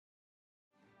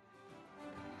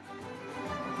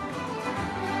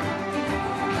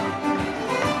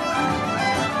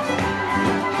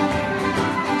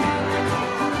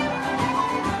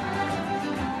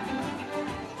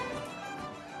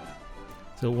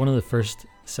So one of the first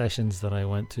sessions that I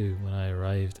went to when I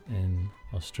arrived in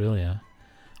Australia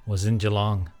was in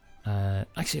Geelong.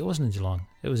 Actually, it wasn't in Geelong.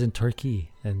 It was in Turkey,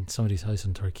 in somebody's house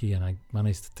in Turkey, and I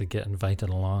managed to get invited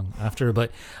along after about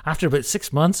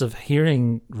 6 months of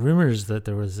hearing rumours that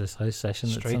there was this house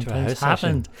session that sometimes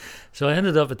happened. So I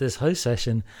ended up at this house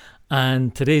session,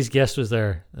 and today's guest was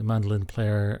there, the mandolin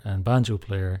player and banjo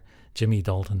player, Jimmy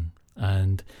Dalton.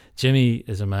 And Jimmy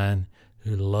is a man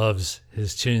who loves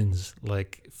his tunes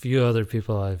like few other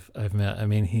people I've met. I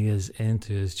mean, he is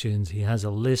into his tunes. He has a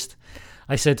list.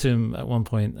 I said to him at one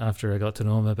point after I got to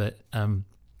know him a bit, I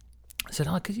said,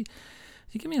 could you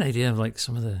give me an idea of like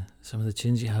some of the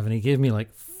tunes you have? And he gave me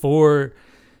like 4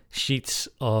 sheets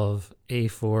of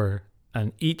A4,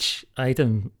 and each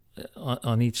item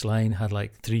on each line had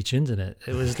like 3 tunes in it.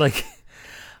 It was like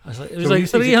it was like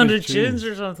 300 tunes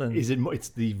or something. It's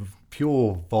the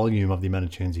pure volume of the amount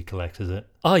of tunes he collects, is it?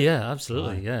 Oh yeah,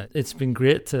 absolutely. Right. Yeah, it's been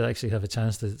great to actually have a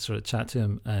chance to sort of chat to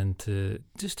him and to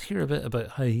just hear a bit about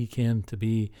how he came to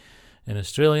be in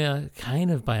Australia, kind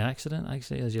of by accident,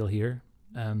 actually, as you'll hear.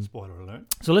 Spoiler alert.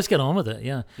 So let's get on with it.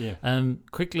 Yeah.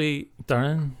 Quickly,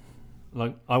 Darren.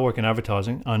 Like, I work in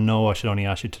advertising. I know I should only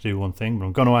ask you to do one thing, but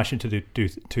I'm going to ask you to do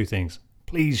 2 things.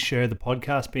 Please share the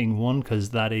podcast being one,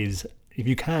 because that is, if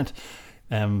you can't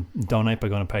donate by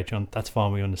going to Patreon, that's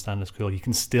fine. We understand, it's cool. You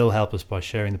can still help us by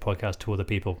sharing the podcast to other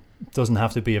people. It doesn't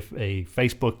have to be a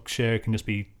Facebook share. It can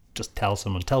just tell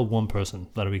someone, tell one person.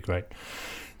 That'll be great.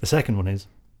 The second one is,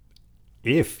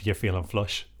 if you're feeling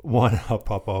flush, why not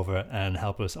pop over and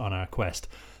help us on our quest?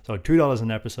 So $2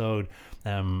 an episode.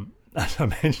 As I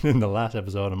mentioned in the last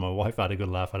episode, and my wife had a good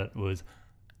laugh at it, was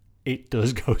it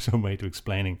does go some way to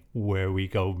explaining where we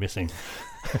go missing.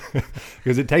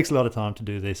 Because it takes a lot of time to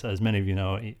do this. As many of you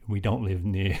know, we don't live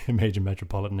near a major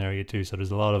metropolitan area too, so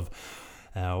there's a lot of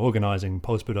organising,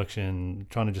 post-production,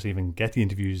 trying to just even get the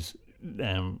interviews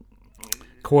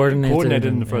coordinated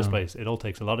in the first place. It all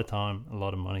takes a lot of time, a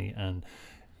lot of money, and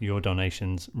your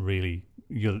donations really,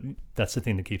 that's the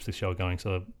thing that keeps the show going.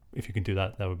 So if you can do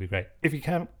that, that would be great. If you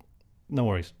can't, no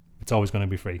worries. It's always going to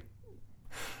be free.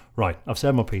 Right, I've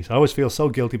said my piece. I always feel so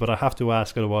guilty, but I have to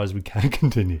ask, otherwise we can't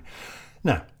continue.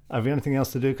 Now, have you anything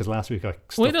else to do? Because last week I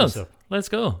stuffed this up. Let's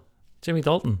go. Jimmy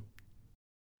Dalton.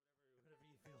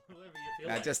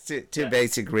 Just two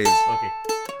basic reasons. Okay.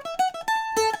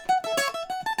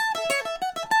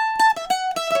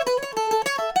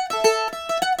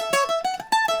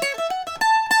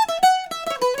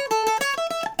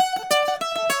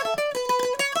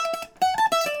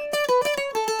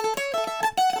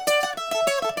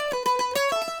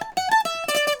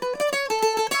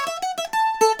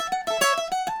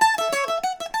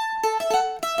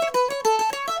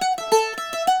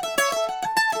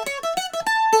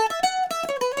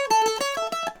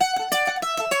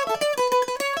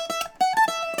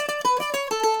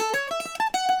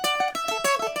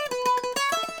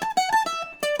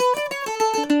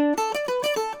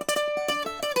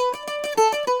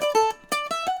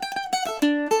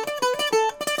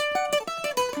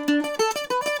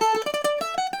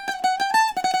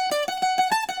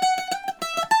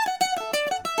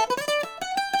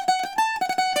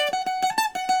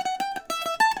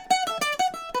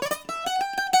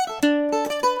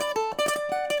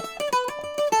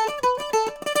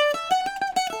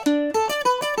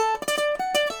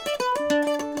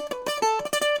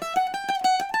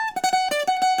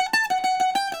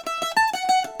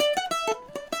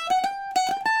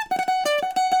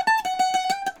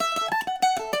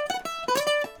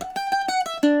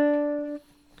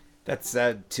 That's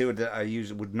 2 that I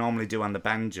usually would normally do on the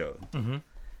banjo. Mm-hmm.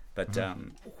 But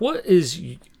what is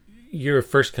your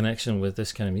first connection with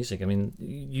this kind of music? I mean,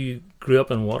 you grew up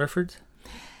in Waterford?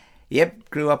 Yep,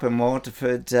 grew up in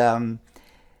Waterford.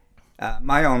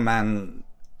 My old man,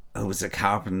 who was a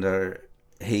carpenter,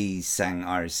 he sang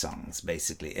Irish songs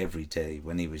basically every day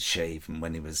when he was shaving,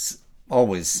 when he was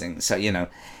always singing. So, you know,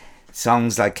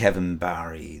 songs like Kevin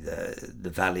Barry,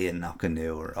 the Valley in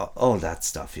Knockanure, all that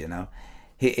stuff, you know.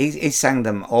 He sang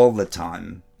them all the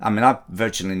time. I mean, I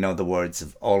virtually know the words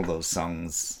of all those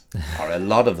songs, or a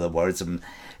lot of the words of them,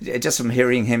 just from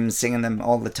hearing him singing them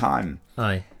all the time.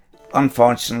 Aye.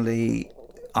 Unfortunately,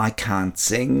 I can't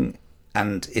sing,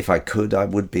 and if I could, I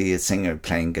would be a singer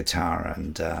playing guitar,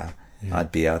 and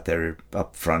I'd be out there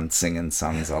up front singing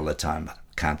songs all the time, but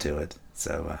can't do it.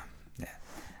 So,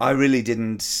 I really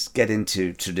didn't get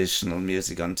into traditional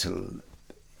music until,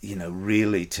 you know,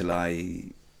 really till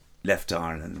I left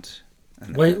Ireland.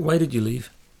 And why did you leave?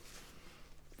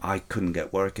 I couldn't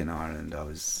get work in Ireland. I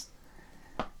was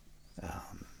there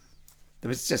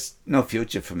was just no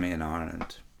future for me in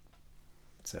Ireland.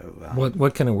 So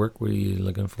What kind of work were you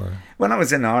looking for? when I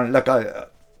was in Ireland, look, I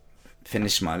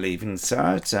finished my leaving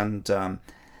cert, and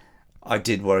I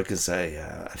did work as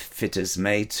a fitter's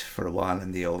mate for a while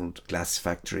in the old glass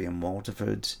factory in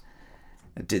Waterford.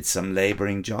 I did some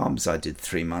labouring jobs. I did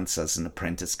 3 months as an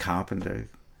apprentice carpenter,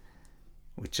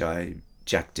 which I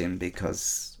jacked in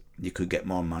because you could get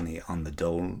more money on the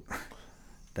dole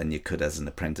than you could as an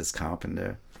apprentice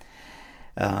carpenter.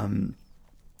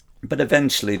 But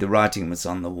eventually the writing was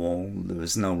on the wall. There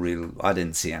was I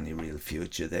didn't see any real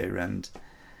future there. And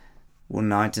one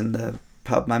night in the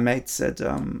pub, my mate said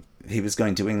he was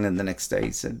going to England the next day.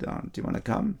 He said, do you want to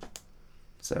come?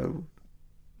 So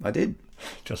I did.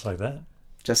 Just like that.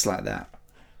 Just like that.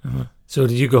 Uh-huh. So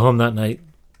did you go home that night,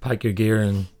 pack your gear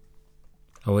and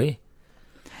away?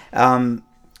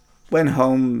 Went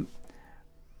home.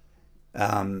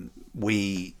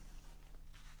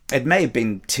 It may have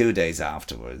been 2 days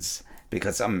afterwards,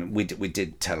 because we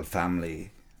did tell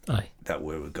family Aye. that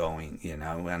we were going,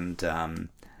 and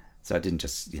so I didn't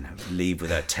just leave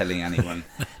without telling anyone.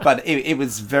 But it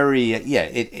was very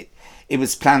it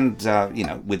was planned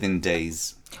within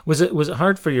days. Was it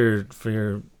hard for your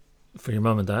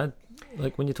mum and dad,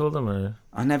 like when you told them, or?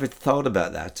 I never thought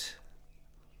about that.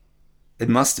 It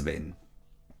must have been.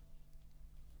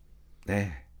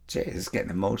 Yeah, gee, it's getting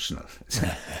emotional.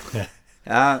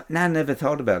 No, I never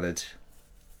thought about it.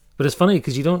 But it's funny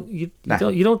because you don't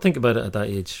think about it at that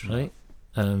age, right?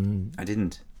 I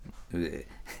didn't.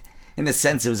 In a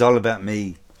sense, it was all about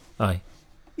me. Aye.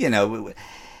 Yeah,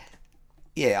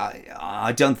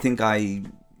 I don't think I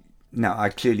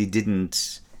clearly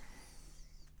didn't,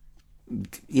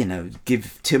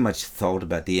 give too much thought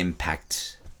about the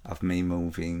impact of me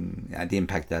moving, the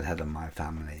impact that had on my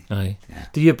family. Aye. Yeah.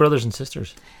 Do you have brothers and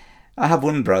sisters? I have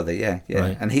one brother, yeah,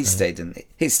 Right, and he's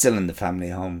still in the family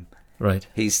home. Right.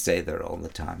 He stayed there all the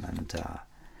time, and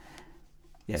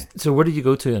yeah. So where did you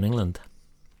go to in England?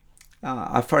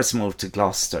 I first moved to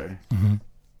Gloucester,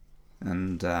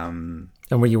 and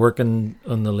were you working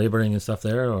on the labouring and stuff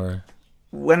there, or?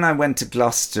 When I went to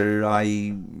Gloucester,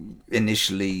 I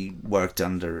initially worked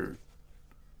I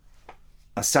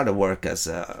started work as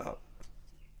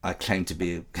I claimed to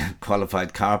be a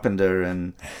qualified carpenter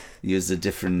and used a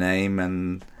different name,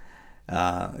 and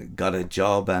got a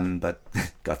job, but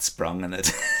got sprung in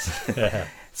it.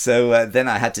 So then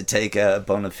I had to take a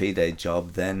bona fide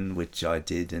job then, which I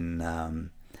did in.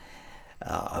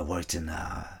 I worked in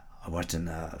a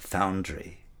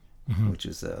foundry, which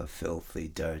was a filthy,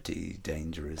 dirty,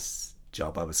 dangerous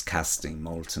job. I was casting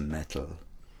molten metal.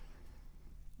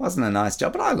 Wasn't a nice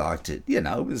job, but I liked it.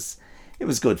 It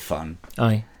was good fun.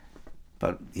 Aye.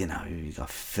 But you got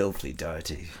filthy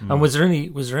dirty. And was there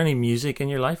any music in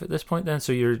your life at this point then?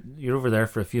 So you're over there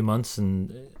for a few months,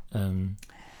 and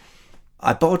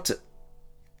I bought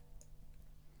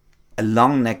a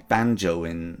long neck banjo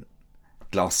in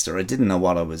Gloucester. I didn't know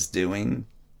what I was doing.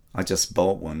 I just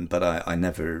bought one, but I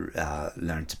never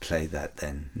learned to play that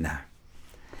then. No.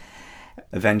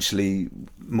 Eventually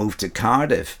moved to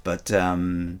Cardiff, but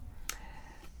and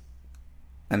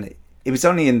it was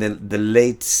only in the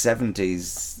late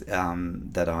 70s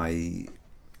that I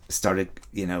started.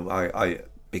 I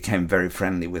became very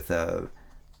friendly with a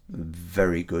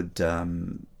very good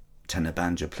tenor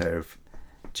banjo player,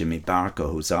 Jimmy Barker,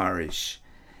 who's Irish.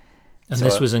 And so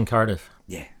this was in Cardiff.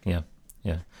 Yeah.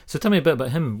 So tell me a bit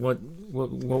about him. What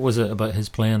was it about his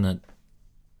playing that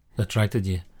attracted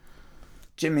you?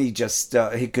 Jimmy just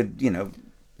he could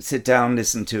sit down,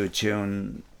 listen to a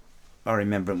tune. I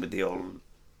remember him with the old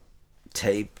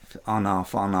tape on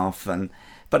off,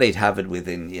 but he'd have it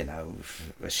within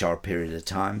a short period of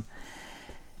time.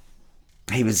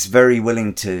 He was very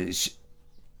willing to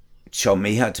show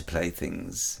me how to play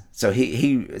things. So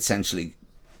he essentially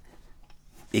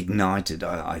ignited,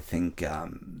 I think,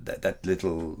 that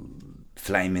little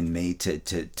flame in me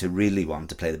to really want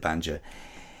to play the banjo.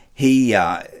 He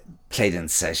played in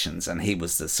sessions, and he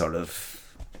was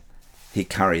he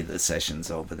carried the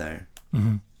sessions over there.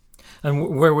 Mm-hmm.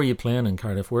 And where were you playing in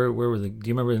Cardiff? Where were do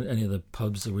you remember any of the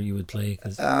pubs where you would play?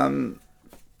 Because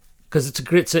it's a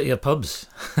great city of pubs.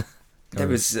 There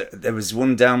was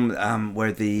one down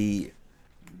where the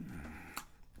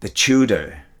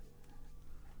Tudor.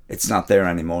 It's not there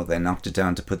anymore. They knocked it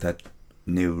down to put that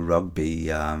new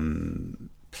rugby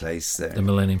place there. The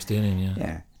Millennium Stadium, yeah.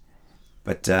 Yeah,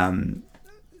 but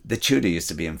the Tudor used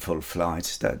to be in full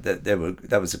flight.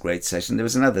 That was a great session. There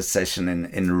was another session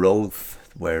in Roath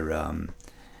where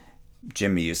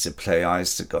Jimmy used to play. I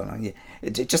used to go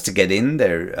just to get in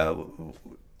there.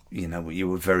 You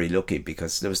were very lucky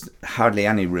because there was hardly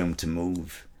any room to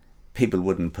move. People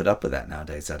wouldn't put up with that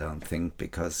nowadays, I don't think,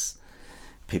 because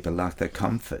people like their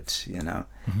comfort, you know.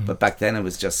 Mm-hmm. But back then it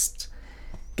was just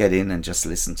get in and just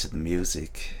listen to the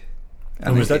music.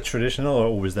 And was that traditional,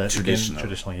 or was that traditional?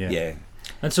 Traditional, Yeah.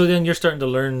 And so then you're starting to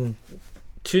learn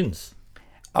tunes.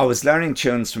 I was learning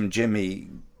tunes from Jimmy.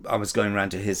 I was going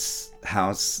around to his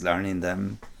house learning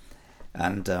them,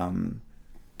 and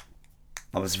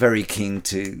I was very keen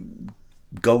to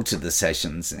go to the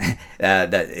sessions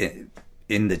that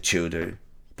in the Tudor,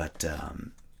 but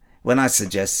when I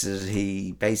suggested,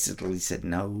 he basically said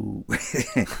no.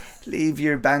 Leave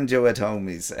your banjo at home,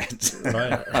 he said.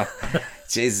 Right.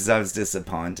 Jesus, I was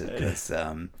disappointed because,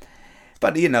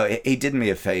 but you know, he did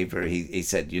me a favor. He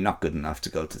said, "You're not good enough to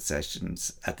go to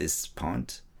sessions at this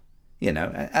point," you know,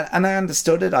 and I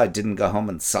understood it. I didn't go home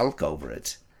and sulk over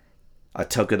it. I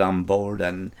took it on board,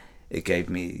 and it gave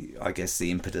me, I guess,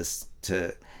 the impetus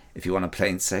to, if you want to play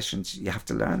in sessions, you have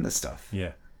to learn the stuff.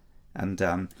 Yeah. And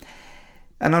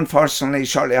unfortunately,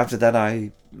 shortly after that,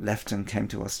 I left and came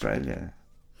to Australia.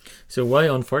 So why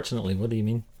unfortunately? What do you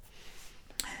mean?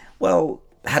 Well,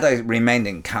 had I remained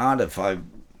in Cardiff, I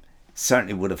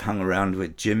certainly would have hung around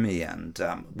with Jimmy and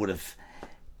would have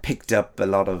picked up a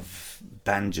lot of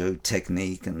banjo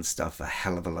technique and stuff a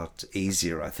hell of a lot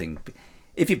easier, I think.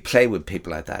 If you play with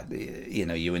people like that, you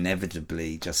know, you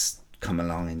inevitably just come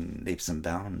along in leaps and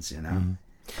bounds, you know. Mm.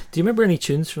 Do you remember any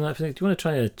tunes from that? Do you want to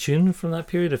try a tune from that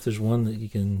period? If there's one that you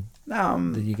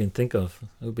can think of,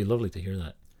 it would be lovely to hear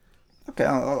that. Okay,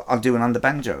 I'll do it on the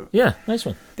banjo. Yeah, nice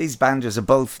one. These banjos are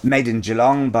both made in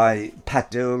Geelong by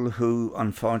Pat Dool, who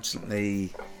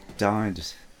unfortunately died.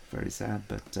 Very sad,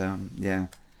 but yeah,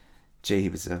 gee, he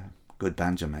was a good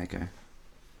banjo maker.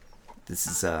 This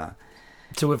is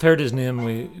So we've heard his name.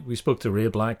 We spoke to Ray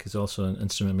Black, who's also an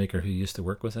instrument maker who used to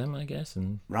work with him, I guess,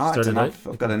 and right. started And out.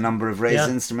 I've got a number of Ray's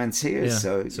instruments here,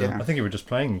 so yeah. I think you were just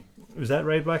playing. Was that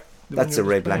Ray Black? That's a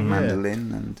Ray Black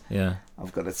mandolin, and Yeah.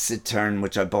 I've got a Sittern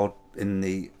which I bought in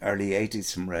the early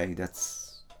 '80s from Ray.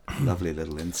 That's a lovely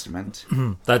little instrument.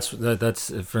 That's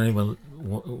for anyone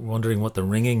wondering what the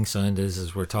ringing sound is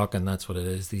as we're talking. That's what it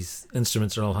is. These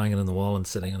instruments are all hanging on the wall and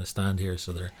sitting on a stand here,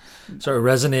 so they're sort of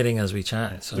resonating as we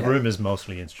chat. So. The room is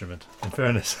mostly instrument. In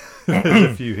fairness,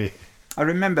 there's a few here. I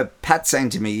remember Pat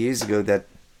saying to me years ago that,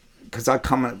 because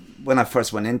when I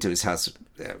first went into his house,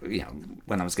 you know,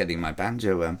 when I was getting my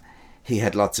banjo, he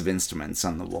had lots of instruments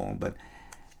on the wall, but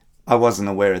I wasn't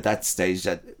aware at that stage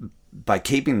that by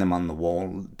keeping them on the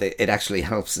wall, it actually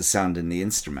helps the sound in the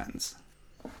instruments.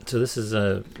 So this is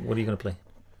what are you going to play?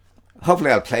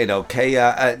 Hopefully I'll play it okay.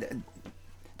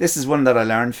 This is one that I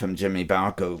learned from Jimmy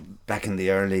Barco back in the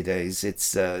early days.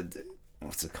 It's,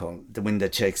 what's it called? The Wind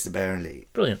That Shakes the Barley.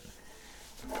 Brilliant.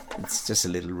 It's just a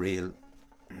little reel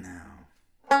now.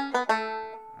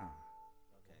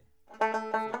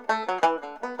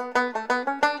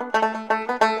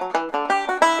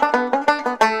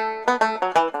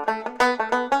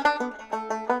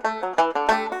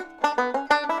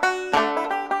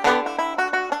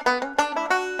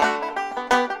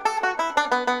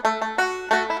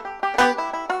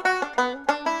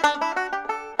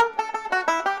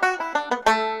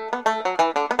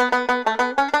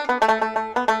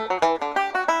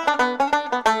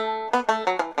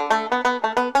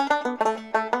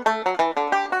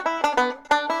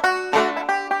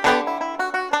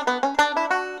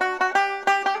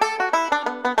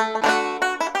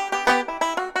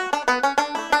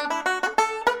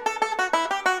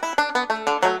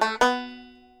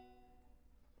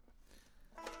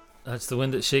 That's The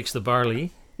Wind That Shakes the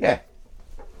Barley, Yeah.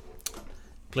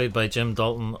 played by Jim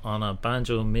Dalton on a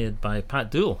banjo made by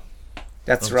Pat Dool.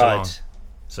 That's Of right.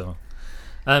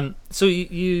 Geelong. So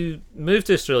you moved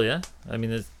to Australia. I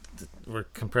mean, we're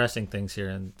compressing things here,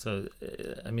 and so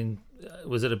I mean,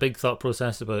 was it a big thought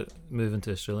process about moving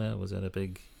to Australia? Was it a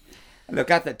big?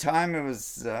 Look, at the time, it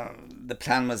was the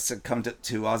plan was to come to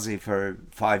Aussie for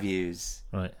 5 years.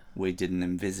 Right. We didn't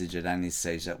envisage at any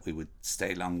stage that we would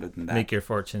stay longer than that. Make your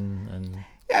fortune and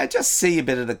Yeah, just see a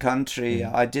bit of the country.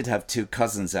 I did have 2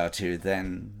 cousins out here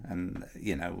then, and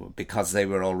you know, because they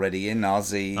were already in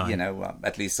Aussie, you know,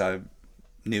 at least I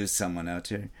knew someone out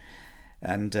here,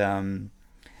 and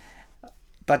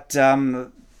but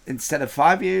instead of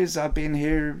 5 years, I've been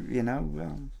here, you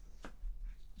know,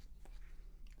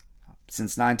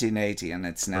 since 1980, and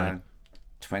it's now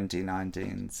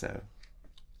 2019, so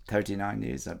 39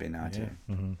 years I've been out here.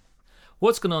 Mm-hmm.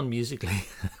 What's going on musically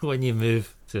when you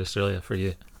move to Australia for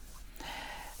you?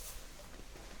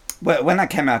 Well, when I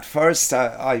came out first,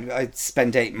 I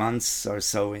spent 8 months or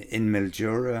so in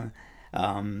Mildura.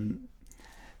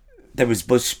 There was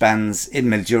bush bands in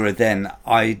Mildura then.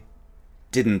 I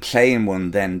didn't play in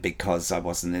one then because I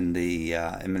wasn't in the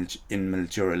in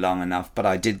Mildura long enough, but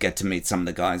I did get to meet some of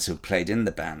the guys who played in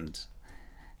the band,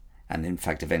 and in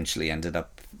fact eventually ended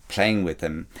up playing with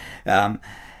them.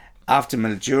 After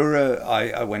Mildura,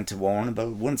 I went to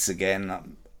Warrnambool once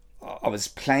again. I was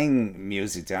playing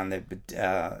music down there, but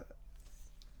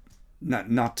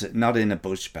not in a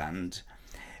bush band.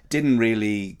 Didn't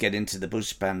really get into the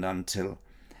bush band until,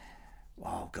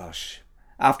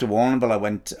 after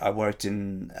Warrnambool, I worked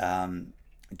in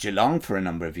Geelong for a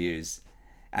number of years,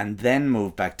 and then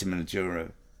moved back to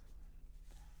Mildura,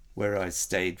 where I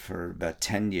stayed for about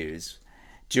 10 years.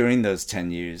 During those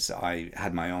 10 years, I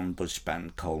had my own bush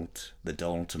band called the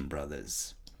Dalton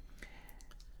Brothers.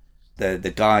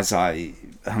 The guys I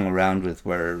hung around with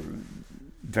were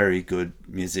very good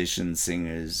musicians,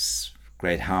 singers,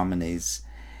 great harmonies.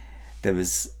 There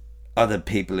was other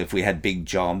people, if we had big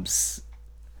jobs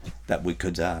that we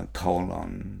could call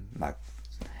on, like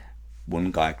one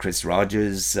guy, Chris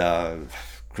Rogers.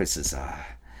 Chris is a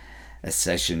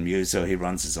session muso. He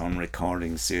runs his own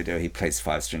recording studio. He plays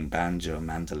 5-string banjo,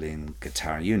 mandolin,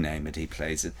 guitar, you name it, he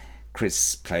plays it.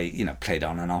 Chris played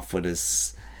on and off with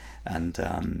us, and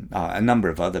a number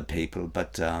of other people,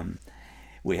 but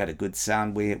we had a good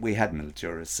sound. We had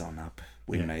Mildura sewn up.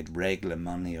 We made regular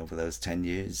money over those 10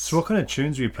 years. So what kind of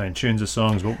tunes were you playing? Tunes or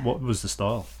songs? What was the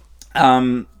style?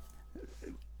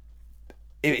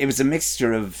 It was a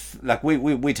mixture of, like,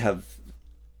 we'd have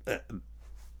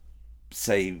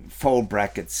say 4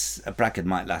 brackets. A bracket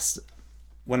might last,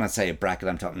 when I say a bracket,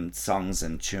 I'm talking songs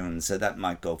and tunes, so that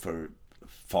might go for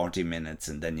 40 minutes,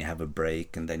 and then you have a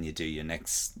break, and then you do your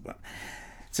next one.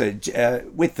 So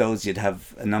with those, you'd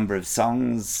have a number of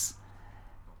songs,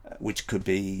 which could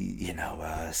be,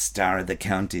 Star of the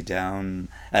County Down,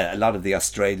 a lot of the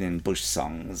Australian bush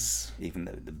songs, even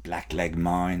the Black Leg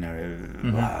Mine,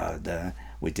 or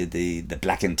we did the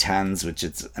Black and Tans, which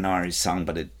is an Irish song,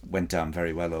 but it went down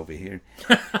very well over here.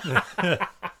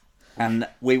 And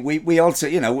we also,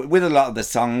 with a lot of the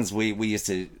songs, we used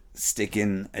to stick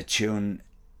in a tune,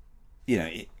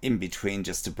 in between,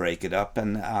 just to break it up,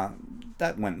 and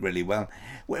that went really well.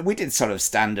 We did sort of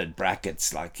standard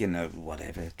brackets, like,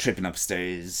 whatever, Tripping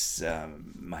Upstairs,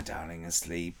 My Darling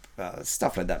Asleep,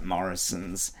 stuff like that,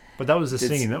 Morrison's. But that was the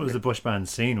scene, that was the bush band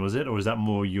scene, was it? Or was that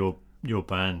more your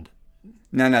band?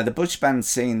 No, the bush band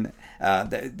scene,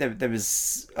 there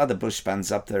was other bush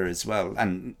bands up there as well,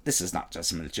 and this is not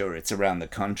just Mildura, it's around the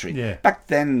country. Yeah. Back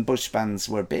then, bush bands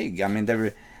were big. I mean, they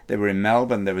were in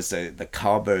Melbourne. There was the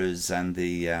Cobbers and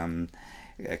the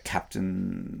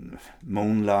Captain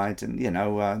Moonlight, and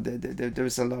there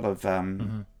was a lot of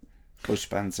bush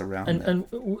bands around. And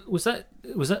was that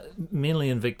mainly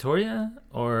in Victoria,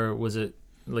 or was it,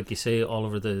 like you say, all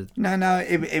over the? No,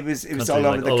 it was all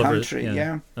over the country.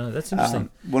 Yeah. Oh, that's interesting.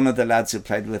 One of the lads who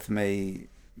played with me,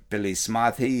 Billy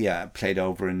Smythe, he played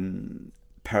over in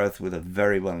Perth with a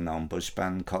very well-known bush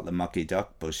band called the Mucky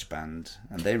Duck Bush Band,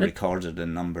 and they recorded a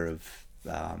number of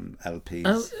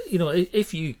LPs.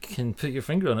 If you can put your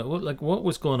finger on it, what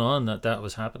was going on that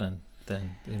was happening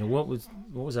then? What was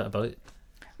that about?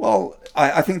 Well,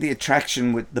 I think the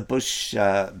attraction with the bush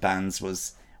bands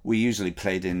was we usually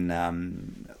played in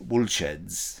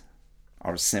woolsheds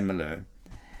or similar,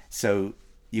 so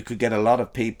you could get a lot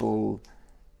of people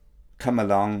come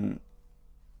along,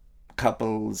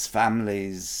 couples,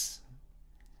 families,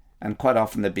 and quite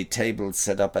often there'd be tables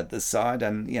set up at the side,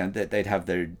 and they'd have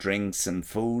their drinks and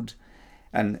food,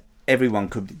 and everyone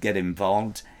could get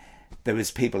involved. There was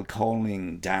people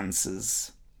calling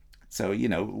dances, so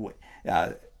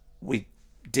we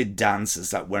did dances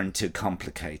that weren't too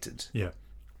complicated. Yeah.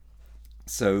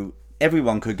 So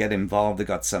everyone could get involved. They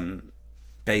got some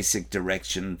basic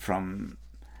direction from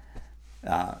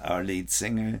our lead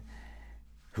singer,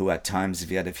 who at times, if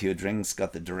he had a few drinks,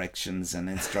 got the directions and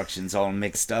instructions all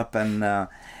mixed up, and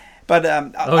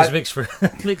always makes for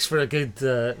a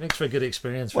good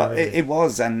experience. Well, it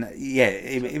was, and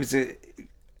it was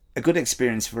a good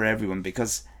experience for everyone,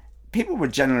 because people were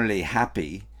generally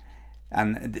happy,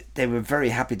 and they were very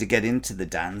happy to get into the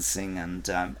dancing and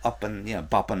up and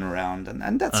bopping around,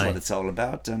 and that's what it's all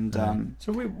about. And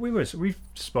so we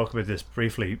spoke about this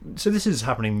briefly. So this is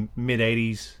happening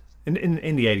mid-80s. In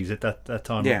the 80s at that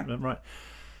time, right?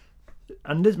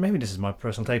 And this is my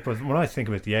personal take, but when I think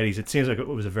about the 80s, it seems like it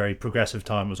was a very progressive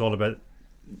time. It was all about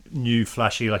new,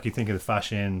 flashy, like you think of the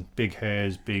fashion, big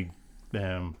hairs, big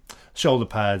shoulder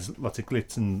pads, lots of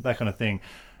glitz and that kind of thing.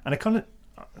 And it kind of,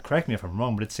 correct me if I'm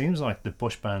wrong, but it seems like the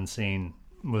bush band scene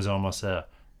was almost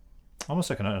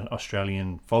like an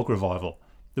Australian folk revival.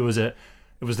 It was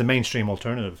the mainstream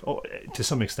alternative, to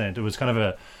some extent. It was kind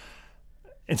of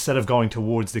instead of going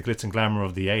towards the glitz and glamour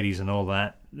of the 80s and all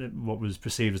that, what was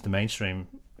perceived as the mainstream.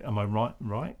 Am I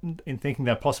right in thinking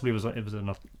that possibly it was an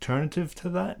alternative to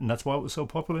that, and that's why it was so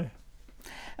popular?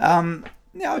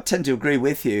 Yeah, I tend to agree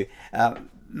with you.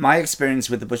 My experience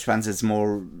with the bush bands is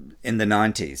more in the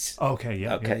 90s. Okay,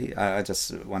 yeah. Okay, yeah. I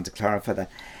just want to clarify that.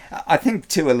 I think,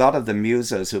 too, a lot of the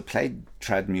musos who played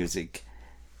trad music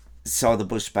saw the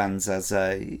bush bands as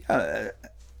an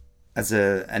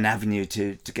avenue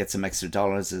to get some extra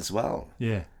dollars as well.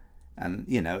 Yeah. And,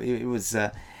 you know, it was...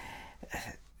 and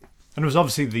it was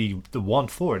obviously the want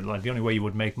for it. Like, the only way you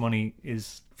would make money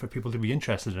is for people to be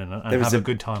interested in it and have a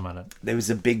good time at it. There was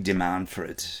a big demand for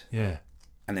it. Yeah.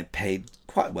 And it paid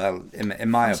quite well, in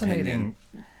my opinion.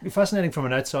 Fascinating from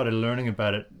an outsider learning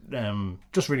about it,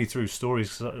 just really through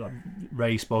stories.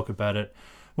 Ray spoke about it,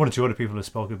 one or two other people have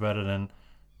spoke about it, and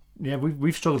yeah,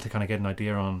 we've struggled to kind of get an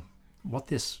idea on what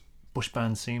this bush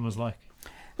band scene was like.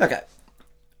 Look,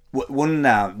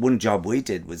 one job we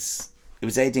did was, it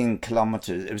was 18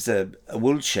 kilometres, it was a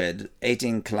wool shed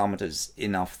 18 kilometres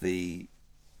in off the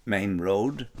main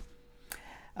road.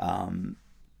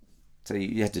 So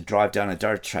you had to drive down a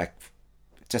dirt track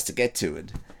just to get to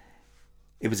it.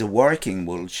 It was a working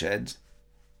wool shed.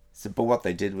 So, but what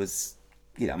they did was,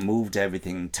 you know, moved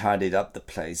everything, tidied up the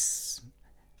place,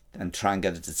 and try and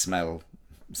get it to smell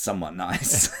somewhat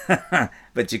nice.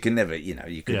 But you can never, you know,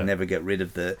 never get rid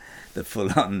of the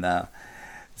full-on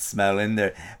smell in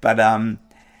there. But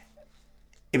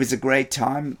it was a great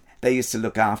time. They used to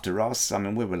look after us. I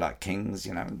mean, we were like kings,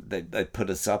 you know. They'd put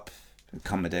us up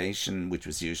accommodation, which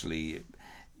was usually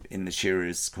in the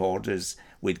shearers' quarters.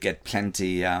 We'd get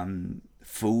plenty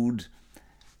food,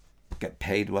 get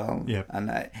paid well. Yeah.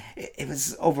 And it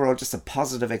was overall just a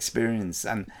positive experience.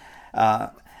 And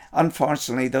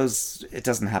unfortunately, it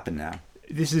doesn't happen now.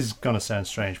 This is going to sound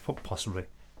strange, possibly,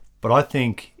 but I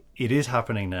think it is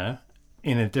happening now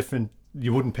in a different...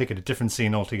 You wouldn't pick it, a different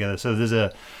scene altogether. So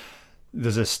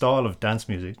there's a style of dance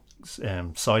music,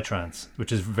 psytrance,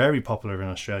 which is very popular in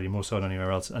Australia, more so than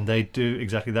anywhere else, and they do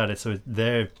exactly that. So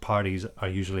their parties are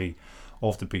usually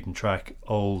off the beaten track,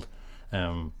 old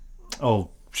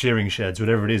shearing sheds,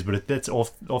 whatever it is, but that's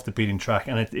off the beaten track,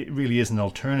 and it really is an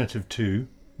alternative to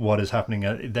what is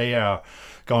happening. They are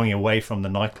going away from the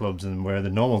nightclubs and where the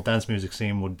normal dance music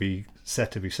scene would be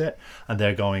set to be set, and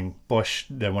they're going bush.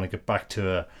 They want to get back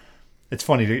to it's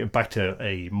funny to get back to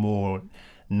a more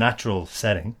natural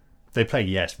setting. They play,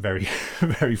 yes, very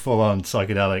very full-on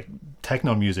psychedelic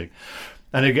techno music,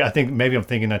 and I think maybe I'm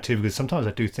thinking that too, because sometimes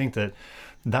I do think that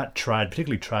trad,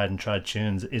 particularly trad and trad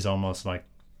tunes, is almost like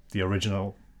the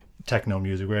original techno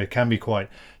music, where it can be quite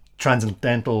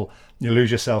transcendental. You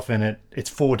lose yourself in it. It's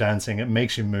for dancing. It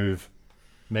makes you move.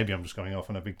 Maybe I'm just going off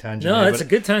on a big tangent. No, it's a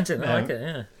good tangent. I like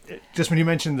it. Yeah. Just when you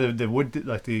mentioned the wood,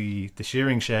 like the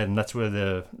shearing shed, and that's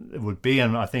where it would be,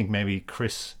 and I think maybe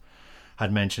Chris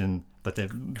had mentioned that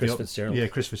Chris Fitzgerald. Yeah,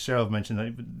 Chris Fitzgerald mentioned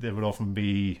that there would often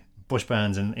be bush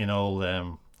bands in old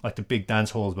like the big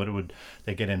dance halls, but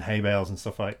they get in hay bales and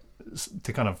stuff like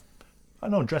to kind of, I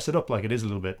don't know, dress it up like it is a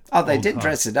little bit. Oh, they did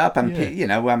dress it up,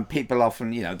 and people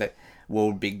often, you know, they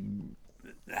wore big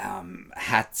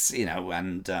hats, you know,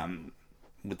 and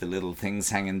with the little things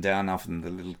hanging down, often the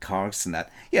little corks and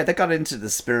that. Yeah, they got into the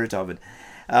spirit of it.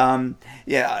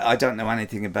 I don't know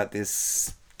anything about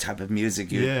this type of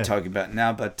music you're talking about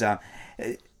now, but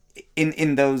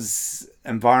in those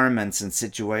environments and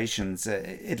situations,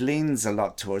 it leans a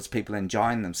lot towards people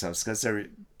enjoying themselves because they're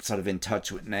sort of in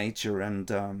touch with nature,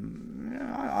 and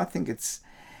I think it's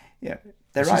they're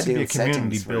ideal settings. It's a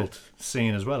community-built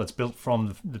scene as well. It's built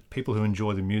from the people who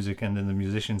enjoy the music and then the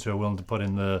musicians who are willing to put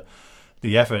in the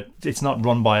effort. It's not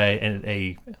run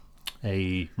by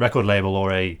a record label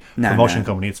or a promotion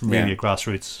company. It's really a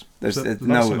grassroots. There's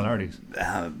no similarities.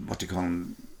 What do you call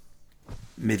them?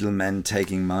 Middlemen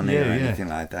taking money or anything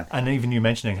like that. And even you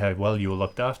mentioning how well you were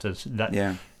looked after.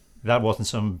 That wasn't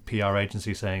some PR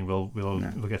agency saying, we'll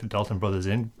get the Dalton brothers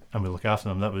in and we'll look after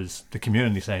them. That was the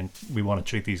community saying, we want to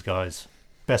treat these guys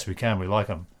best we can. We like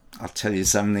them. I'll tell you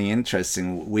something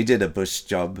interesting. We did a bush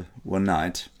job one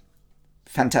night.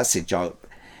 Fantastic job.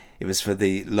 It was for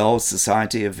the Law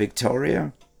Society of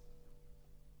Victoria.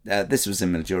 This was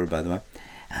in Mildura, by the way.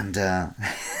 And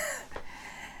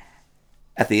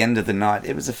at the end of the night,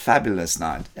 it was a fabulous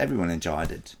night. Everyone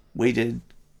enjoyed it. We did.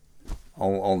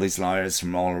 All these lawyers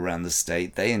from all around the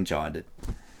state, they enjoyed it.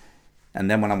 And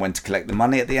then when I went to collect the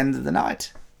money at the end of the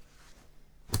night,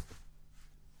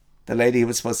 the lady who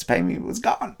was supposed to pay me was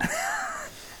gone.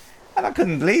 And I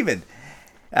couldn't believe it.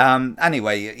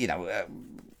 Anyway, you know,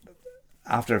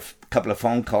 after a couple of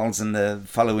phone calls in the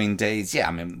following days,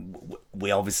 we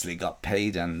obviously got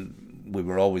paid and we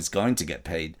were always going to get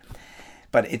paid.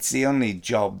 But it's the only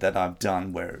job that I've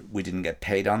done where we didn't get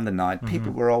paid on the night.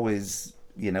 People were always,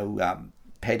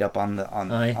 paid up on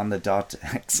the dot,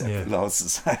 except for Law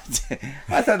Society.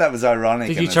 I thought that was ironic.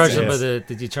 Did you charge them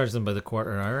Did you charge them by the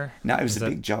quarter hour? No, it was a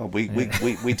big job.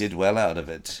 We did well out of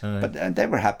it, but they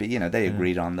were happy. They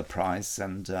agreed on the price.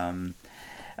 And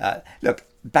look,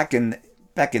 back in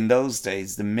those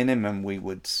days, the minimum we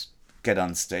would get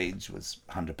on stage was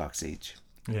 $100 each.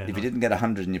 Yeah, if you didn't get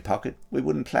 100 in your pocket, we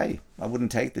wouldn't play. I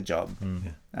wouldn't take the job.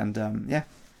 And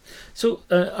So,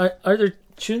 are there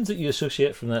tunes that you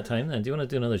associate from that time? Then, do you want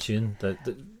to do another tune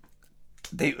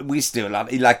we used to do a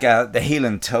lot, like the heel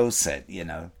and toe set.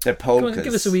 They're polkas.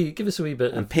 Give us a wee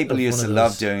bit. And people used to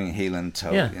love doing heel and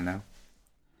toe. Yeah.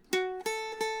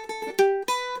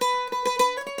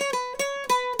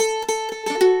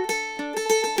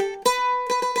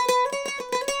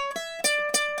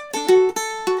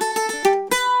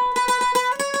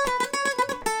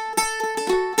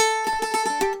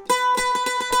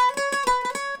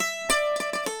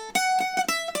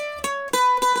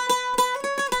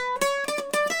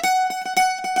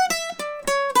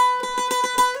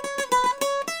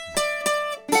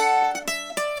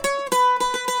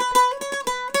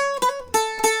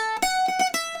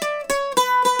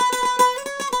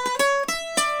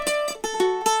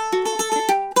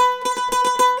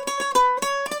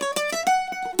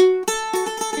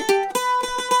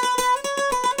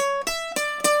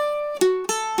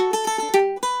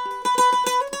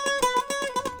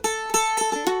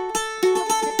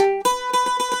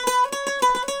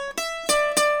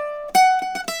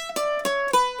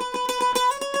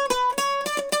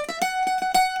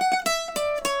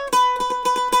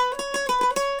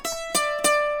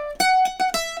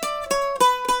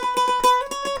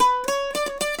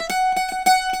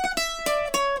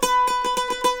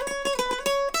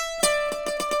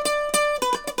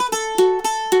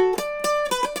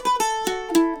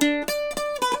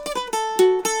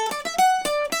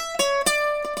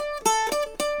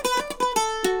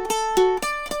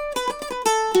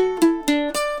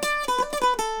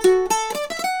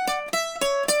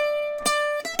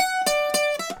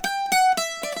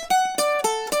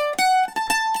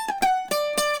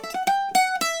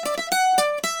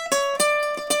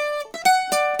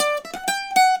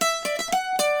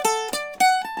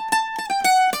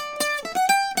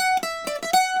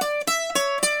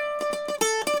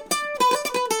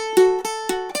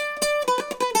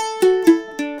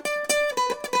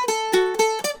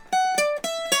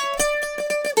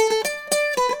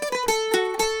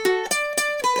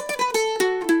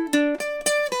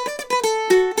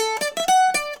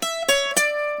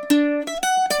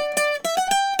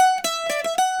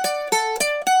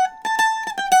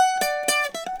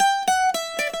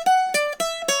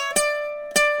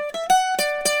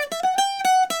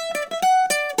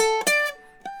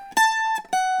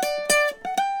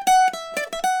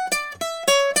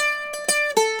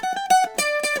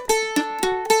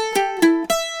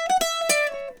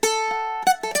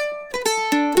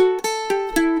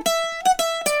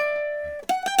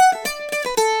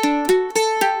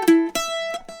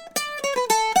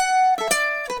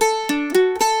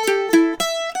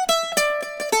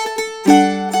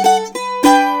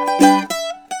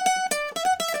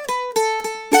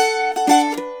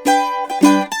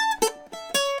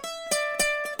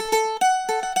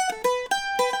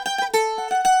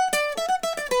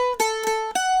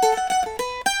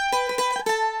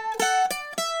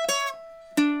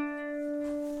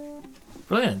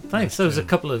 Brilliant, thanks. So there's a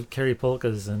couple of Kerry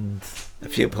polkas and a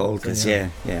few polkas, yeah.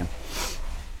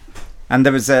 And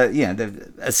there was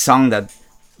a song that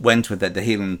went with it, the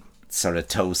heel and sort of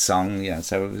toe song,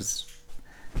 so it was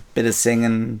a bit of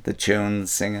singing, the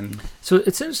tunes, singing. So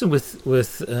it's interesting with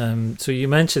so you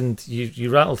mentioned,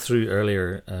 you rattled through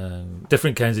earlier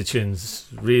different kinds of tunes,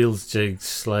 reels, jigs,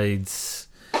 slides,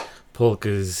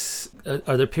 polkas.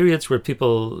 Are there periods where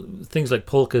things like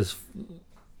polkas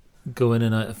go in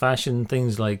and out of fashion,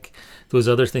 things like those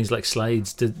other things like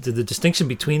slides? Did the distinction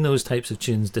between those types of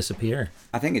tunes disappear?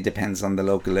 I think it depends on the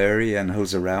local area and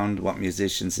who's around, what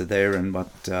musicians are there, and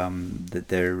what that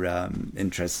they're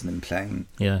interested in playing.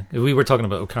 Yeah, we were talking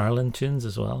about O'Carolan tunes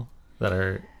as well, that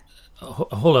are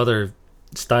a whole other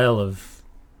style of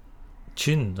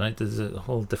tune, right? There's a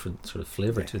whole different sort of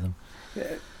flavour to them.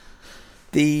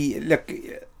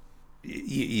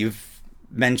 You've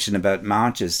mentioned about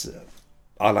marches.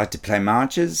 I like to play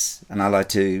marches, and I like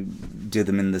to do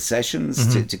them in the sessions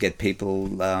to get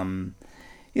people,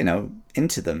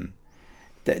 into them.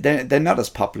 They're not as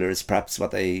popular as perhaps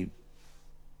what they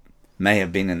may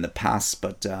have been in the past,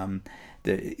 but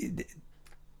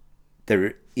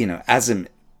they're as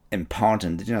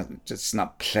important. You know, just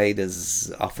not played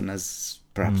as often as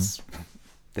perhaps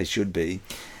they should be.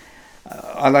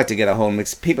 I like to get a whole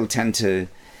mix. People tend to,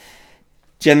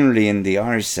 generally in the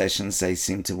Irish sessions, they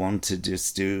seem to want to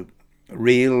just do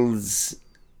reels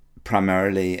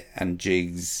primarily and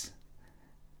jigs,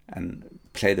 and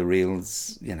play the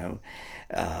reels, you know,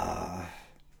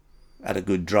 at a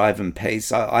good driving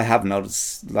pace. I have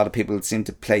noticed a lot of people seem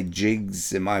to play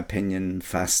jigs, in my opinion,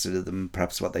 faster than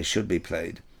perhaps what they should be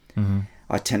played.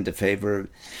 I tend to favour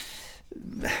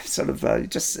sort of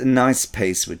just a nice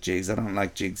pace with jigs. I don't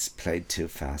like jigs played too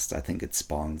fast. I think it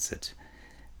spoils it,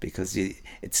 because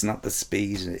it's not the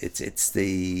speed, it's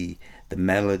the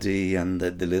melody and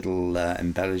the little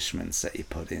embellishments that you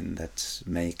put in that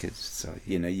make it. So,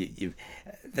 you know, you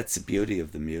that's the beauty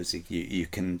of the music. You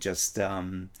can just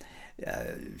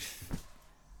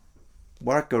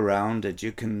work around it.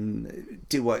 You can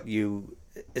do what you,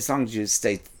 as long as you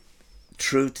stay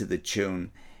true to the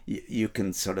tune, you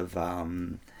can sort of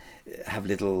have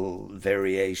little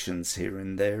variations here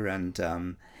and there, and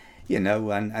you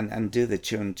know, and do the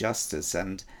tune justice,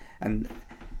 and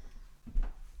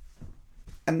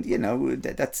you know,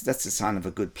 that's a sign of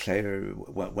a good player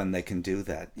when they can do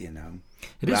that, you know,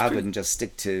 rather than just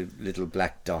stick to little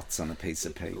black dots on a piece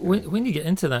of paper. When you get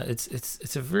into that,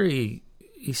 it's a very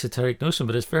esoteric notion,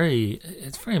 but it's very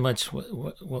much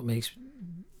what makes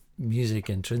music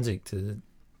intrinsic to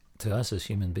us as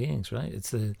human beings, right?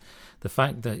 It's the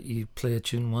fact that you play a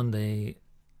tune one day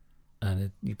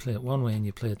and you play it one way and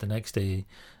you play it the next day,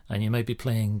 and you might be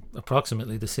playing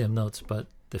approximately the same notes, but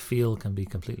the feel can be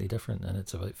completely different. And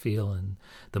it's about feel and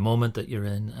the moment that you're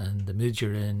in and the mood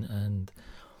you're in and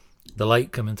the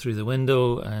light coming through the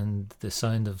window and the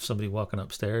sound of somebody walking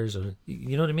upstairs, or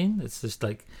you know what I mean? It's just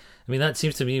like, I mean, that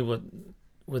seems to me where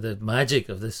the magic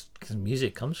of this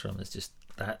music comes from. It's just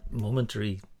that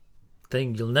momentary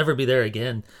thing. You'll never be there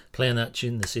again playing that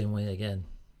tune the same way again.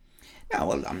 Yeah,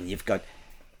 well, I mean, you've got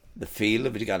the feel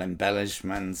of it. You got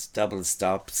embellishments, double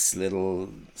stops, little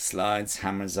slides,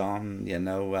 hammers on, you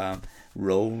know,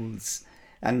 rolls,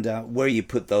 and where you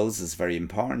put those is very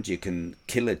important. You can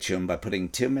kill a tune by putting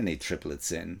too many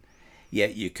triplets in,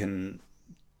 yet you can,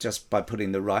 just by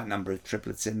putting the right number of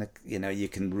triplets in, you know, you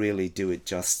can really do it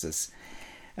justice.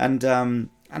 And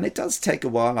it does take a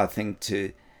while, I think,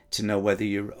 to know whether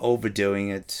you're overdoing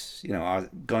it, you know, or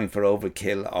going for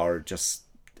overkill, or just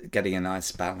getting a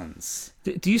nice balance.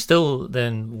 Do you still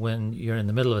then, when you're in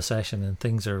the middle of a session and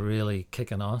things are really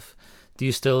kicking off, do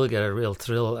you still get a real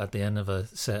thrill at the end of a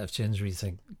set of tunes where you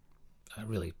think, I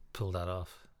really pulled that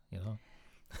off, you know?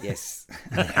 Yes.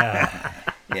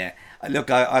 Yeah. Look,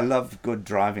 I love good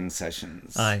driving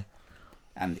sessions. Aye.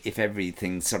 And if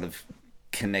everything sort of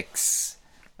connects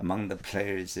among the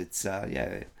players, it's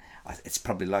it's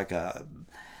probably like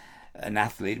an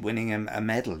athlete winning a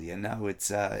medal, you know. It's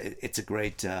a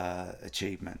great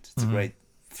achievement. It's a great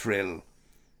thrill,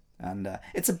 and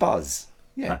it's a buzz.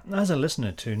 Yeah. As a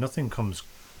listener too, nothing comes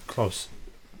close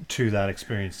to that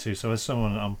experience too. So as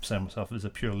someone, I'm saying myself as a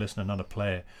pure listener, not a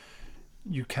player,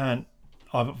 you can't.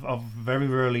 I've very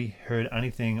rarely heard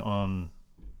anything on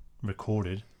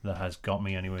recorded that has got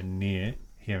me anywhere near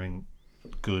hearing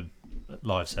good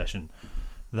live session.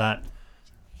 That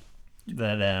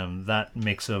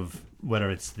mix of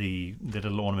whether it's the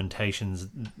little ornamentations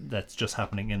that's just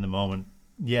happening in the moment,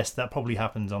 yes, that probably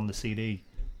happens on the CD,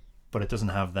 but it doesn't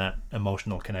have that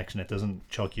emotional connection. It doesn't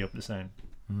choke you up the same.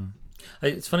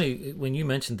 It's funny when you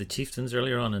mentioned the Chieftains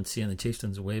earlier on, and seeing the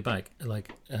Chieftains way back,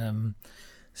 like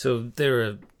so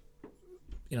they're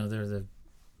the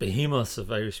behemoths of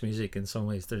Irish music in some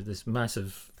ways. They're this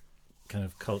massive kind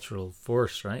of cultural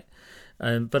force, right?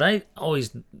 But I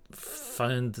always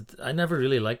found that I never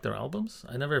really liked their albums.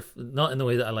 Not in the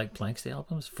way that I like Planxty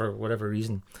albums for whatever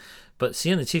reason. But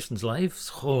seeing the Chieftains live is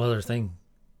a whole other thing.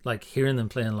 Like hearing them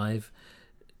playing live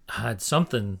had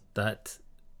something that,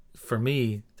 for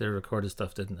me, their recorded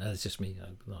stuff didn't. It's just me.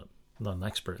 I'm not an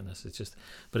expert in this. It's just,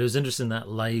 but it was interesting that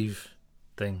live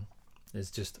thing is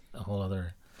just a whole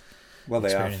other. Well, they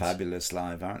experience. are fabulous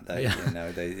live, aren't they? Yeah. You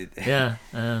know, they. Yeah.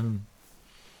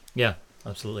 Yeah.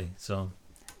 Absolutely. So,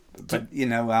 but you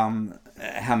know,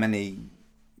 how many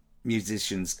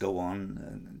musicians go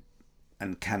on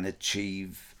and can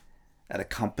achieve at a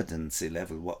competency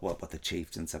level what the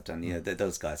Chieftains have done? You know,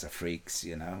 those guys are freaks.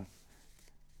 You know,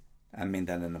 I mean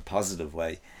that in a positive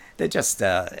way. They're just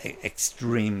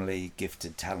extremely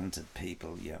gifted, talented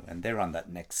people. You know, and they're on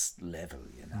that next level.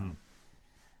 You know.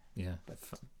 Yeah, but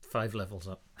 5 levels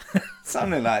up.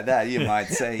 Something like that, you might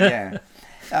say, yeah.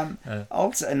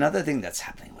 Also, another thing that's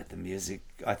happening with the music,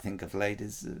 I think, of late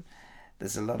is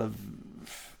there's a lot of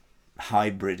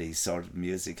hybridy sort of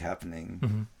music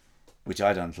happening, which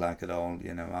I don't like at all.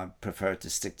 You know, I prefer to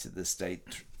stick to the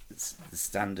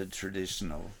standard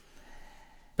traditional.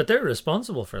 But they're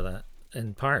responsible for that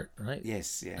in part, right?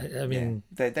 Yes, yeah. I mean,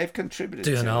 they've contributed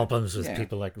doing to albums it. with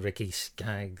people like Ricky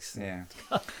Skaggs. Yeah,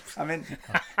 I mean,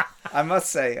 I must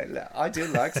say, I do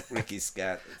like Ricky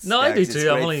Skaggs. No, I do too. He's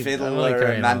a great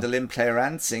fiddler, mandolin player,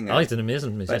 and singer. Oh, he's an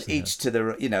amazing musician. But each to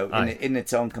the, in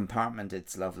its own compartment,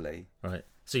 it's lovely. Right.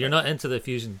 So you're not into the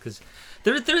fusion because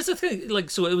there is a thing like,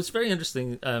 so it was very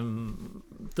interesting.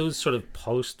 Those sort of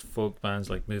post folk bands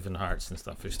like Moving Hearts and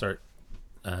stuff who start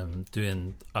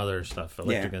doing other stuff,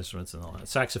 electric instruments and all that,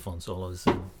 saxophone solos,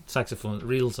 and saxophone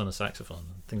reels on a saxophone,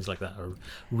 things like that, or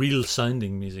real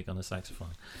sounding music on a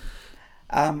saxophone.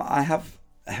 I have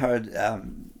heard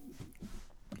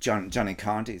Johnny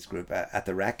Carty's group at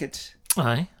the Racket.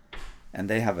 Aye. And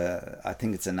they have I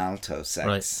think it's an alto sax,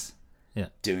 right. Yeah,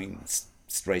 doing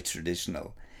straight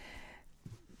traditional.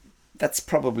 That's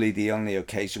probably the only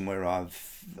occasion where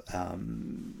I've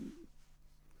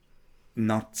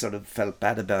not sort of felt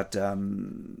bad about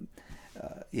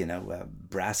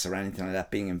brass or anything like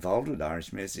that being involved with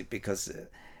Irish music, because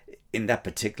in that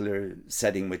particular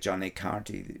setting with Johnny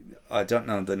Carty, I don't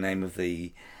know the name of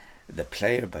the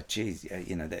player, but geez,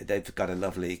 they've got a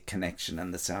lovely connection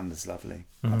and the sound is lovely.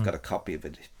 I've got a copy of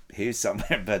it here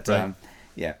somewhere, but right.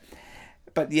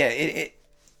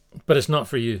 But it's not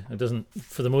for you. It doesn't,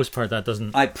 for the most part, that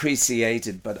doesn't. I appreciate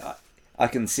it, but I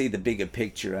can see the bigger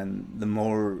picture, and the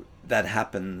more that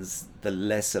happens, the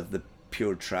less of the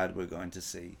pure trad we're going to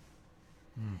see.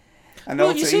 And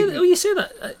well, also you say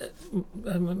that.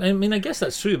 I mean, I guess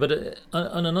that's true, but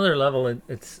on another level,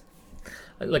 it's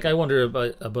like I wonder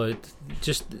about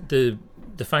just the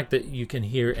fact that you can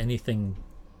hear anything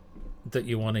that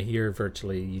you want to hear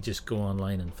virtually. You just go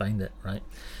online and find it, right?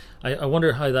 I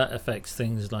wonder how that affects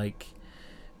things like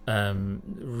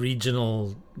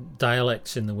regional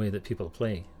dialects in the way that people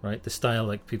play, right? The style,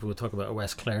 like people would talk about a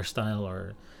West Clare style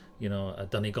or, a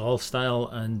Donegal style,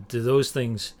 and do those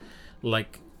things,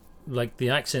 like the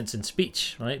accents in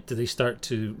speech, right? Do they start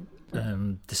to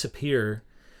disappear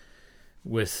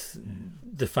with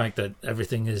the fact that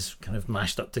everything is kind of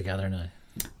mashed up together now?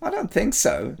 I don't think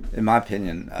so, in my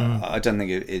opinion. I don't think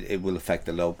it will affect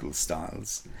the local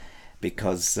styles,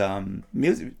 because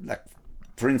music, like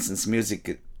for instance,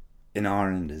 music in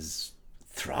Ireland is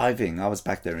thriving. I was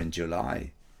back there in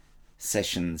July.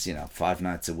 Sessions, 5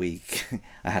 nights a week.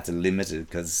 I had to limit it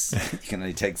because you can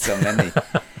only take so many.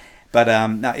 But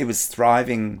no, it was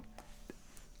thriving.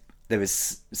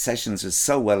 Sessions were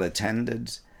so well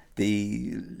attended.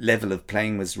 The level of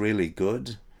playing was really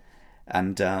good,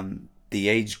 and the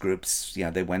age groups,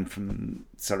 they went from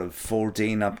sort of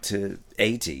 14 up to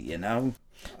 80.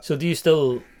 So do you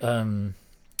still love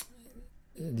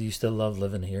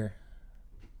living here?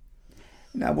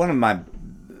 Now, one of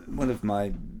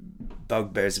my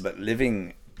bugbears about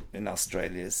living in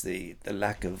Australia is the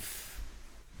lack of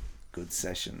good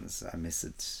sessions. I miss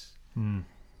it.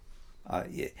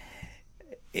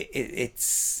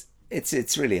 It's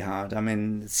really hard. I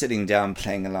mean, sitting down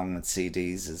playing along with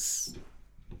CDs is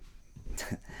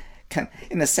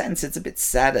in a sense it's a bit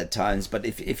sad at times, but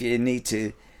if you need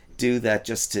to do that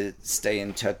just to stay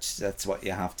in touch, that's what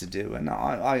you have to do, and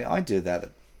I do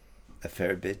that a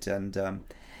fair bit, and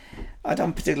I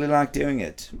don't particularly like doing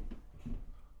it.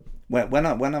 When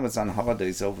I was on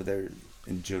holidays over there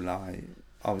in July,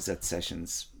 I was at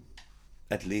sessions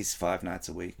at least 5 nights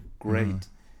a week.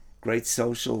 Great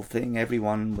social thing.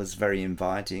 Everyone was very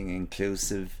inviting,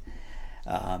 inclusive.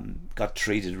 Got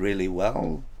treated really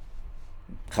well.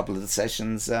 A couple of the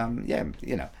sessions,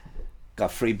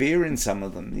 got free beer in some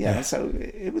of them. So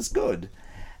it was good.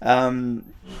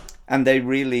 And they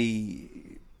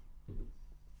really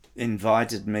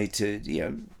invited me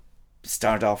to,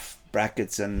 start off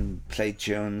brackets and play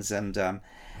tunes, and I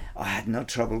had no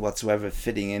trouble whatsoever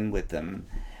fitting in with them,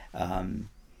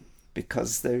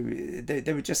 because they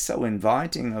were just so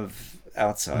inviting of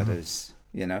outsiders,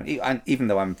 and even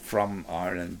though I'm from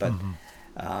Ireland, but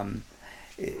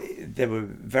they were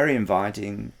very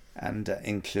inviting and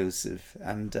inclusive,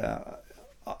 and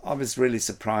I was really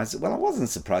surprised. Well, I wasn't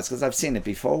surprised because I've seen it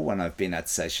before when I've been at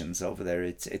sessions over there.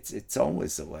 It's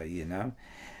always the way,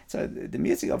 So the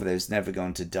music over there is never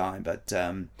going to die, but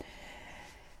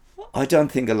I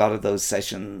don't think a lot of those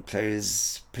session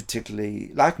players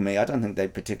particularly like me. I don't think they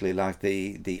particularly like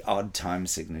the odd time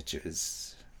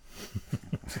signatures.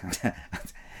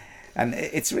 And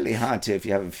it's really hard to, if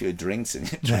you have a few drinks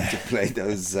and you're trying to play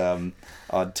those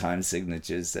odd time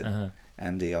signatures that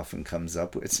Andy often comes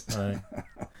up with. Right.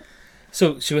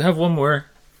 So should we have one more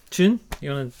Tune?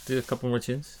 You want to do a couple more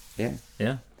tunes? Yeah.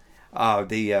 Yeah. Oh,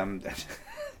 the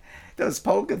those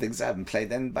polka things I haven't played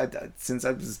then, but since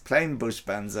I was playing bush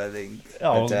bands, I think.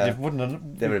 Oh, But, they wouldn't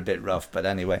have... they were a bit rough, but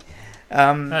anyway.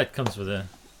 It comes with the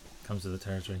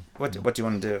territory. What do you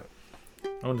want to do?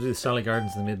 I want to do the Sally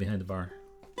Gardens and the Maid Behind the Bar.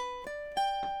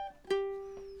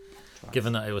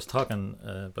 Given that I was talking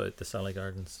about the Sally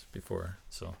Gardens before,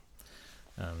 so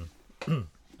and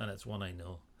it's one I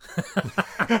know.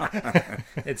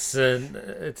 It's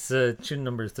tune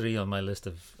number 3 on my list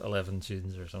of 11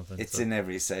 tunes or something. It's so. in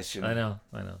every session. I know.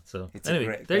 So It's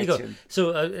anyway, a there you go. tune.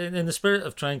 So in the spirit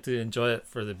of trying to enjoy it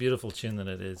for the beautiful tune that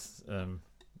it is,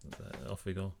 off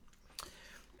we go.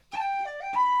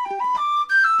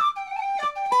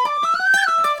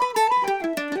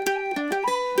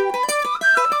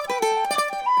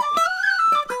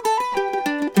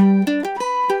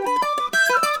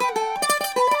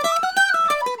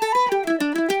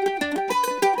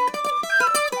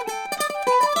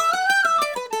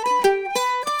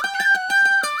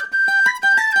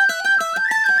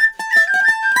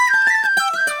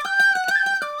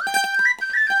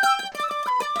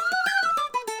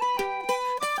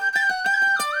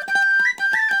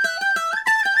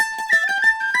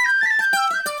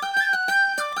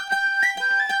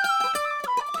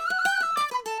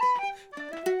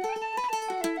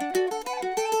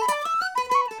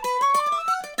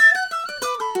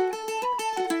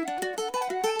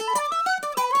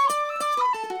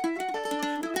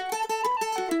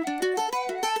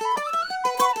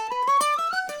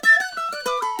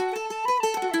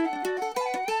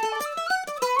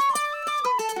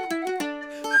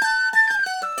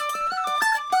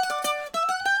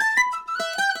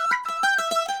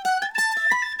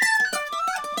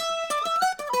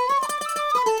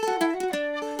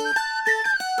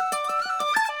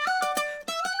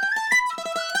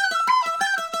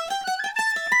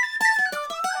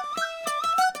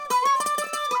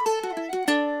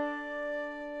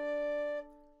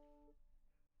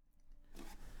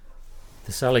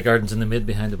 Sally Gardens in the Maid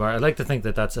Behind the Bar. I'd like to think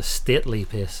that that's a stately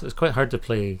pace. It's quite hard to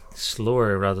play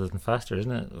slower rather than faster,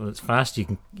 isn't it? When it's fast,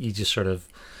 you just sort of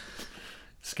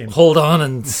hold on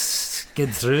and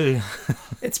skid through.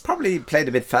 It's probably played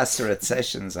a bit faster at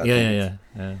sessions. I think.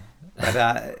 Yeah.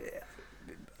 But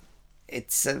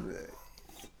it's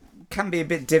can be a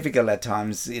bit difficult at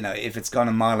times. You know, if it's gone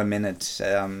a mile a minute.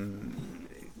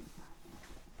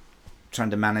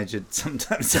 Trying to manage it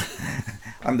sometimes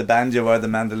on the banjo or the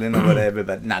mandolin or whatever,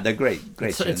 but they're great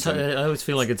tunes. I always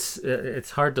feel like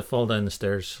it's hard to fall down the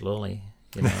stairs slowly.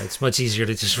 You know, it's much easier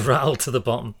to just rattle to the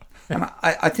bottom. And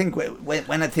I think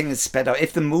when a thing is sped up,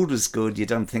 if the mood was good, you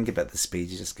don't think about the speed;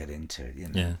 you just get into it. You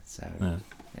know. Yeah. So. Yeah.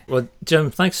 Well,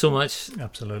 Jim, thanks so much.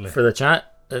 Absolutely. For the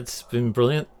chat. It's been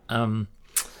brilliant. And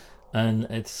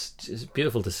it's just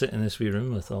beautiful to sit in this wee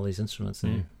room with all these instruments.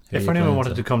 And if anyone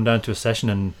wanted to come down to a session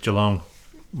in Geelong,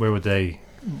 where would they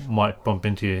might bump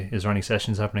into you? Is there any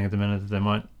sessions happening at the minute that they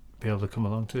might be able to come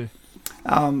along to?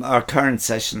 Our current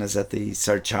session is at the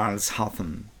Sir Charles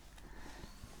Hotham.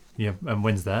 Yeah, and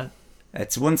when's that?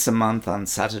 It's once a month on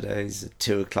Saturdays at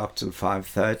 2:00 till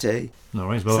 5:30. No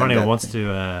worries. Well, if anyone wants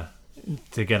to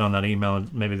get on that email,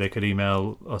 maybe they could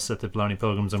email us at the Blarney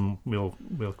Pilgrims, and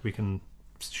we can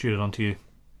shoot it on to you.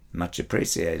 Much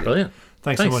appreciated. Brilliant.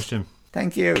 Thanks so much, Jim.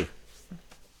 Thank you.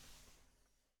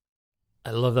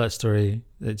 I love that story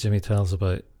that Jimmy tells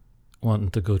about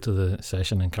wanting to go to the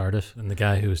session in Cardiff and the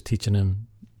guy who was teaching him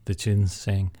the tunes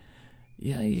saying,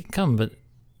 "Yeah, you can come, but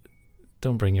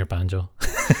don't bring your banjo."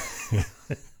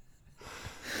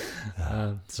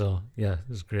 So yeah, it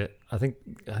was great. I think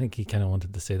he kind of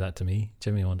wanted to say that to me.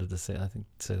 Jimmy wanted to say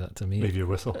that to me. Leave your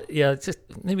whistle. Yeah,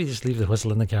 maybe just leave the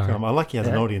whistle in the car. I like you as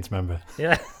an audience member.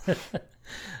 Yeah.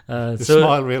 The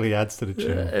smile really adds to the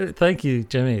tune. Thank you,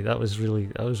 Jimmy. That was really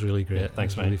great. Yeah,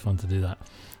 thanks, mate. Really fun to do that.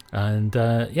 And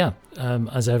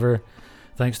as ever,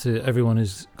 thanks to everyone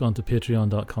who's gone to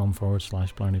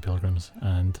patreon.com/Blarney Pilgrims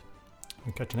and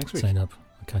we'll catch you next week. Sign up.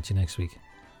 I'll catch you next week.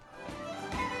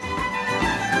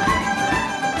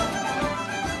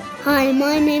 Hi,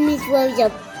 my name is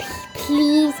Rosa.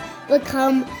 Please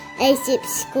become a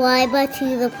subscriber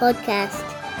to the podcast.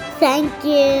 Thank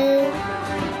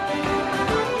you.